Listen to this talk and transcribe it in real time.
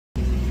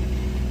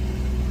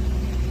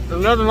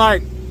There's nothing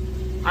like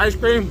ice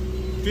cream,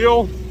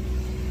 fuel,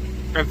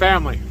 and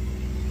family.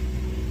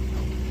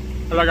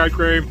 I like ice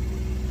cream.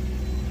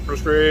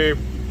 Ice cream.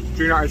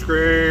 Gina ice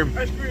cream.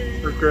 Ice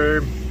cream. Ice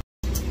cream.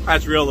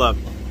 That's real love.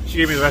 She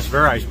gave me the rest of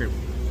her ice cream.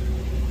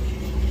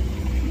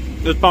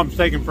 This pump's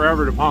taking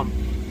forever to pump.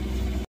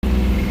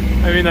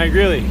 I mean, like,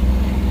 really.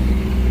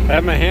 I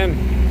have my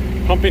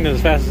hand pumping as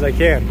fast as I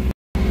can.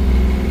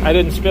 I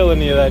didn't spill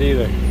any of that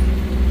either.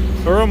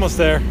 So we're almost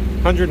there.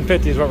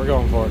 150 is what we're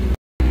going for.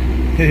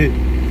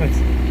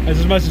 That's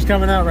as much as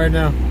coming out right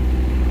now.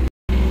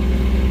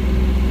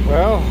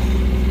 Well,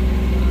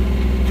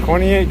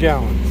 28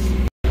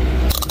 gallons.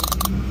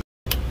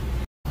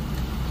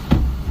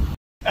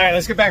 Alright,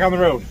 let's get back on the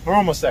road. We're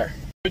almost there.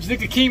 What'd you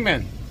think of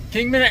Kingman?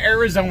 Kingman,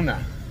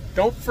 Arizona.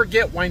 Don't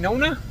forget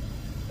Winona?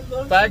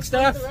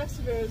 Flagstaff? The rest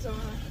of Arizona.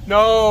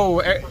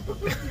 No!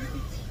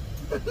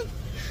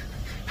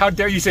 How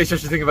dare you say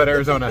such a thing about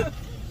Arizona?